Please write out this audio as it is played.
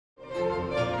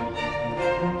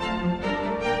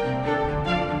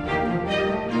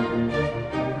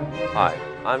Hi,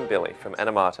 I'm Billy from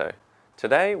Animato.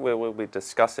 Today we will be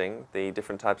discussing the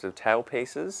different types of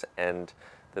tailpieces and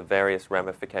the various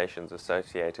ramifications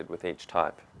associated with each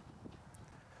type.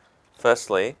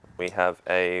 Firstly, we have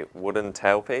a wooden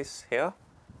tailpiece here,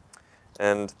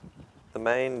 and the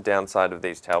main downside of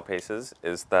these tailpieces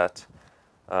is that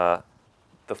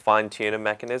the fine tuner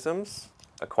mechanisms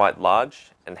are quite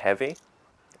large and heavy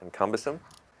and cumbersome,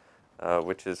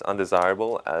 which is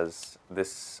undesirable as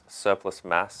this surplus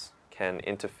mass can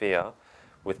interfere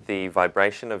with the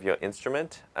vibration of your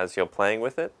instrument as you're playing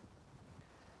with it.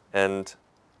 And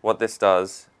what this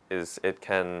does is it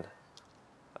can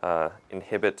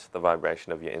inhibit the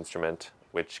vibration of your instrument,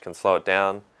 which can slow it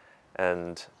down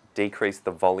and decrease the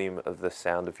volume of the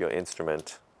sound of your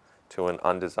instrument to an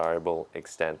undesirable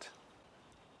extent.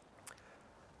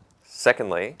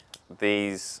 Secondly,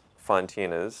 these fine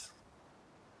tuners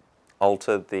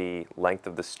alter the length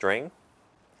of the string,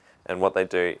 and what they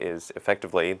do is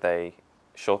effectively they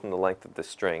shorten the length of the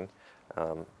string.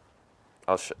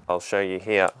 I'll show you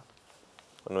here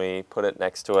when we put it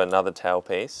next to another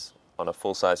tailpiece on a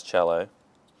full-size cello.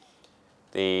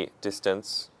 The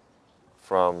distance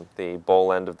from the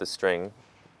ball end of the string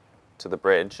to the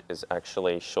bridge is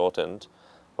actually shortened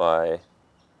by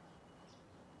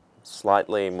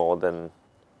slightly more than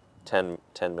 10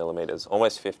 millimeters,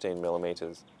 almost 15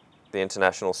 millimeters. The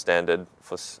international standard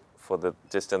for the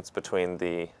distance between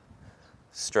the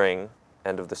string,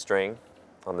 end of the string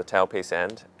on the tailpiece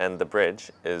end, and the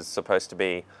bridge is supposed to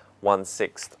be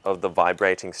 1/6 of the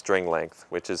vibrating string length,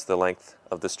 which is the length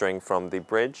of the string from the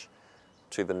bridge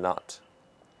to the nut.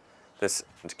 This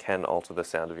can alter the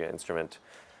sound of your instrument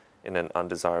in an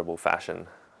undesirable fashion.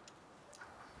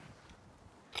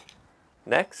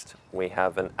 Next, we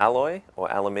have an alloy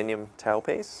or aluminium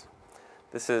tailpiece.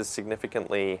 This is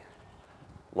significantly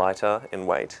lighter in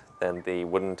weight than the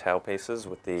wooden tailpieces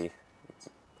with the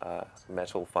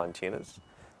metal fine tuners.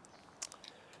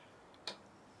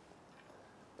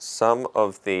 Some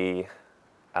of the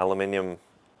aluminium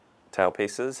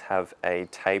tailpieces have a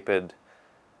tapered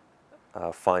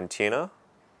fine tuner,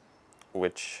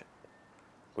 which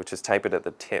is tapered at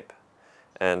the tip.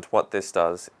 And what this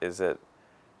does is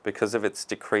because of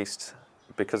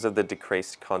the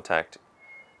decreased contact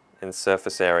in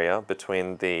surface area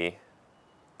between the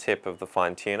tip of the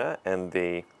fine tuner and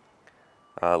the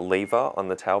lever on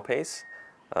the tailpiece,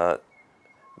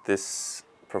 this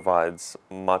provides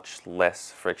much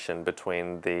less friction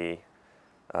between the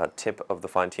tip of the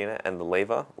fine tuner and the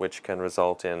lever, which can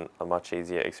result in a much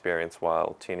easier experience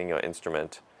while tuning your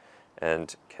instrument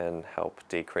and can help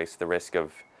decrease the risk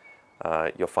of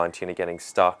your fine tuner getting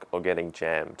stuck or getting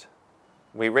jammed.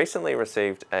 We recently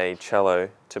received a cello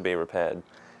to be repaired,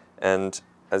 and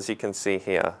as you can see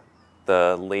here,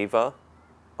 the lever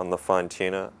on the fine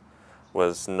tuner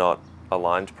was not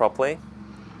aligned properly.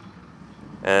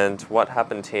 And what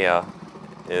happened here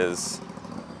is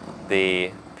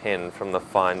the pin from the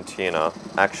fine tuner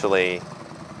actually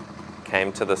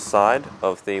came to the side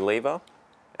of the lever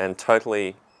and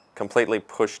completely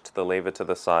pushed the lever to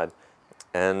the side.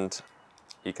 And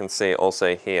you can see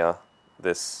also here,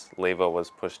 this lever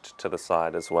was pushed to the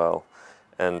side as well.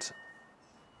 And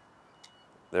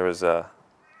there is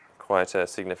quite a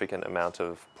significant amount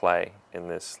of play in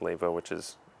this lever, which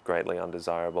is greatly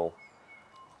undesirable.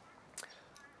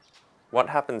 What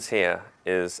happens here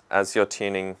is as you're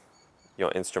tuning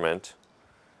your instrument,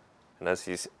 and as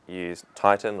you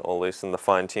tighten or loosen the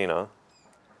fine tuner,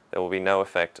 there will be no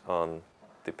effect on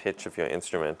the pitch of your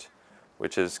instrument,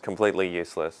 which is completely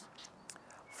useless.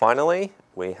 Finally,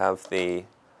 we have the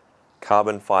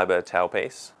carbon fiber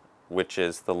tailpiece, which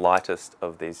is the lightest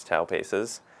of these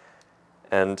tailpieces,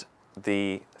 and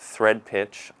the thread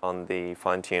pitch on the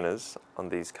fine tuners on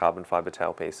these carbon fiber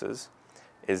tailpieces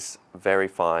is very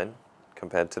fine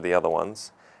compared to the other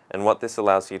ones. And what this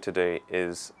allows you to do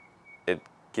is it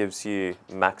gives you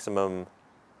maximum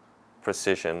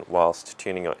precision whilst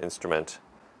tuning your instrument,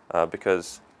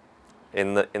 because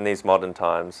in these modern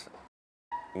times,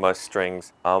 most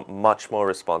strings are much more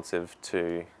responsive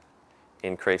to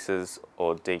increases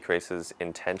or decreases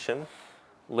in tension.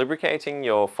 Lubricating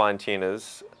your fine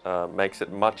tuners makes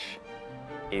it much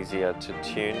easier to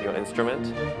tune your instrument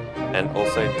and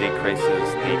also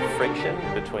decreases the friction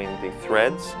between the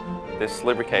threads. This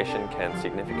lubrication can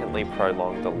significantly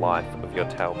prolong the life of your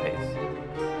tailpiece.